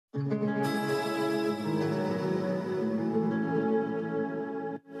Today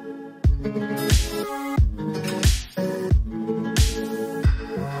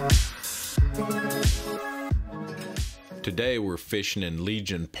we're fishing in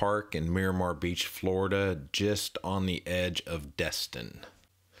Legion Park in Miramar Beach, Florida, just on the edge of Destin.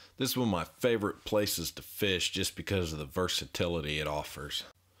 This is one of my favorite places to fish just because of the versatility it offers.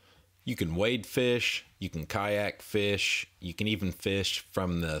 You can wade fish, you can kayak fish, you can even fish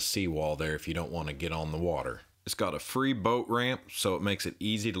from the seawall there if you don't want to get on the water. It's got a free boat ramp, so it makes it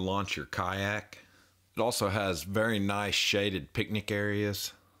easy to launch your kayak. It also has very nice shaded picnic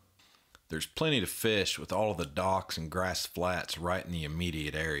areas. There's plenty to fish with all of the docks and grass flats right in the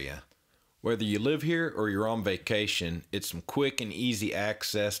immediate area. Whether you live here or you're on vacation, it's some quick and easy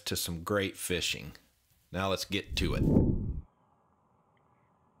access to some great fishing. Now let's get to it.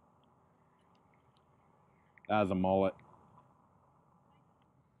 That was a mullet.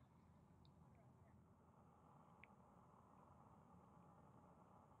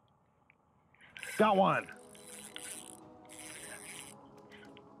 Got one.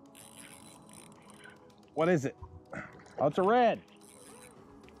 What is it? Oh, it's a red.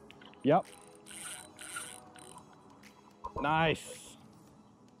 Yep. Nice.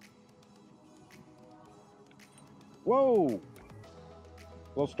 Whoa. A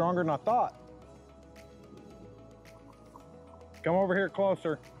little stronger than I thought. Come over here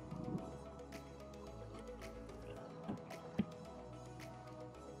closer.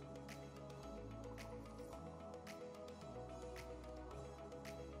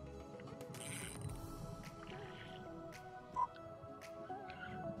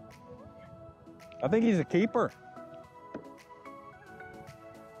 I think he's a keeper.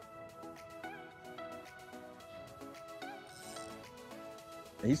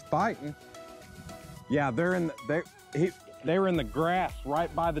 He's fighting. Yeah, they were in the grass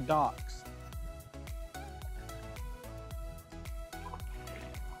right by the docks.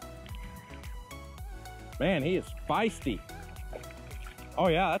 Man, he is feisty. Oh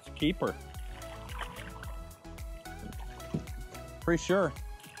yeah, that's a keeper. Pretty sure.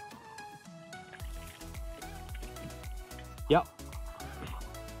 Yep.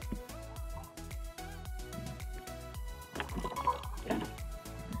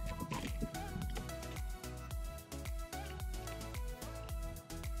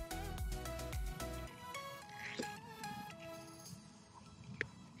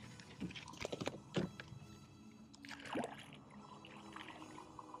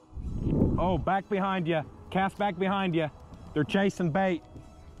 Oh, back behind you. Cast back behind you. They're chasing bait.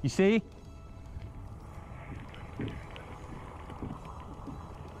 You see?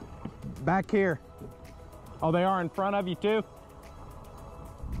 Back here. Oh, they are in front of you too?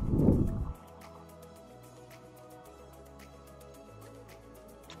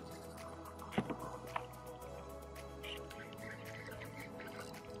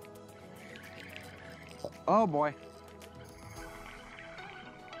 Oh boy.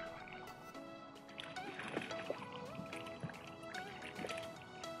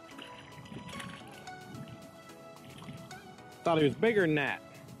 Thought he was bigger than that.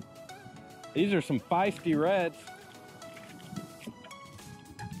 These are some feisty reds.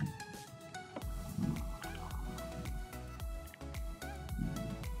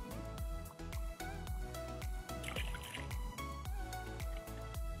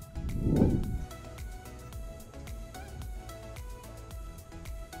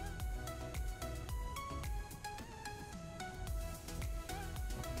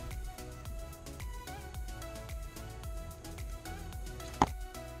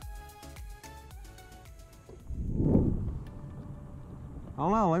 I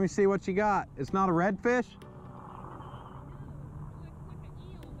don't know, let me see what you got. It's not a redfish?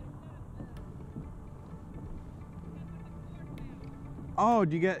 Oh,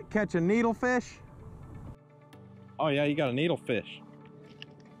 did you catch a needlefish? Oh yeah, you got a needlefish.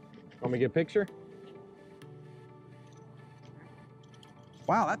 Want me to get a picture?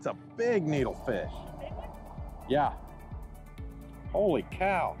 Wow, that's a big needlefish. Yeah. Holy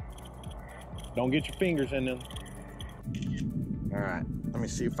cow. Don't get your fingers in them. All right, let me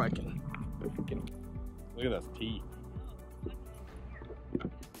see if I can, look at those teeth.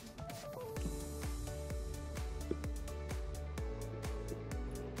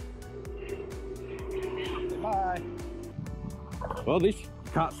 Bye. Well, at least you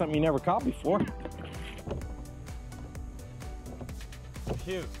caught something you never caught before.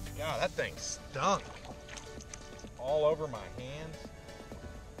 Phew, God, that thing stunk. All over my hands.